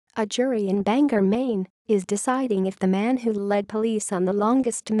A jury in Bangor, Maine, is deciding if the man who led police on the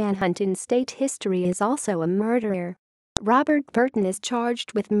longest manhunt in state history is also a murderer. Robert Burton is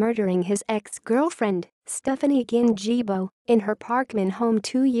charged with murdering his ex-girlfriend, Stephanie Ginn Gebo, in her Parkman home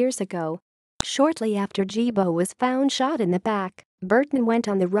 2 years ago. Shortly after Gebo was found shot in the back, Burton went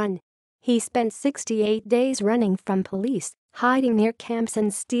on the run. He spent 68 days running from police, hiding near camps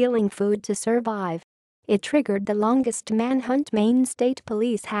and stealing food to survive. It triggered the longest manhunt Maine State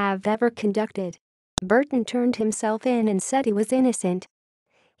Police have ever conducted. Burton turned himself in and said he was innocent.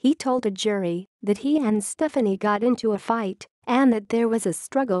 He told a jury that he and Stephanie got into a fight and that there was a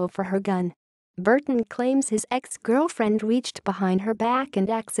struggle for her gun. Burton claims his ex-girlfriend reached behind her back and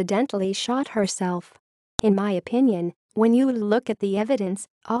accidentally shot herself. "In my opinion, when you look at the evidence,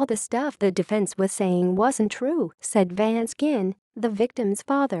 all the stuff the defense was saying wasn't true," said Vance Ginn, the victim's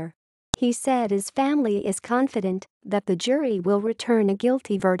father. He said his family is confident that the jury will return a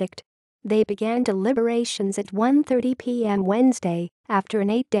guilty verdict. They began deliberations at 1:30 p.m. Wednesday after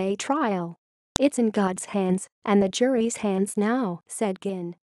an 8-day trial. "It's in God's hands and the jury's hands now," said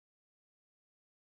Ginn.